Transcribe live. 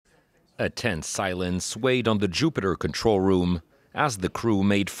A tense silence weighed on the Jupiter control room as the crew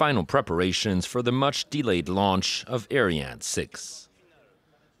made final preparations for the much-delayed launch of Ariane 6.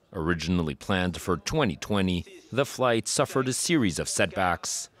 Originally planned for 2020, the flight suffered a series of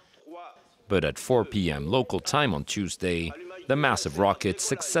setbacks. But at 4 p.m. local time on Tuesday, the massive rocket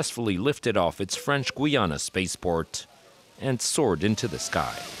successfully lifted off its French Guiana spaceport and soared into the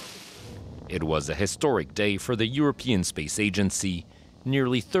sky. It was a historic day for the European Space Agency,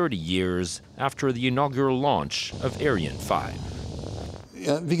 nearly 30 years after the inaugural launch of Ariane 5.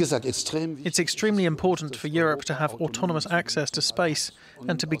 It's extremely important for Europe to have autonomous access to space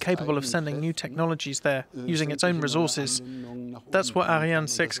and to be capable of sending new technologies there, using its own resources. That's what Ariane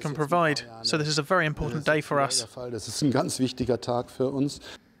 6 can provide, so this is a very important day for us.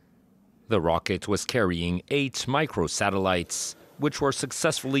 The rocket was carrying 8 microsatellites, which were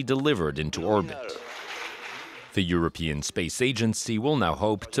successfully delivered into orbit. The European Space Agency will now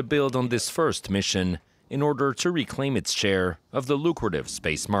hope to build on this first mission in order to reclaim its share of the lucrative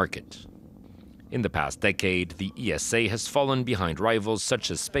space market. In the past decade, the ESA has fallen behind rivals such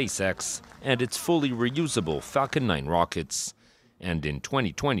as SpaceX and its fully reusable Falcon 9 rockets. And in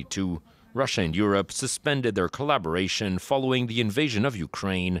 2022, Russia and Europe suspended their collaboration following the invasion of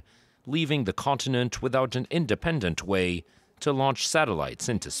Ukraine, leaving the continent without an independent way to launch satellites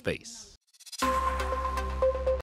into space.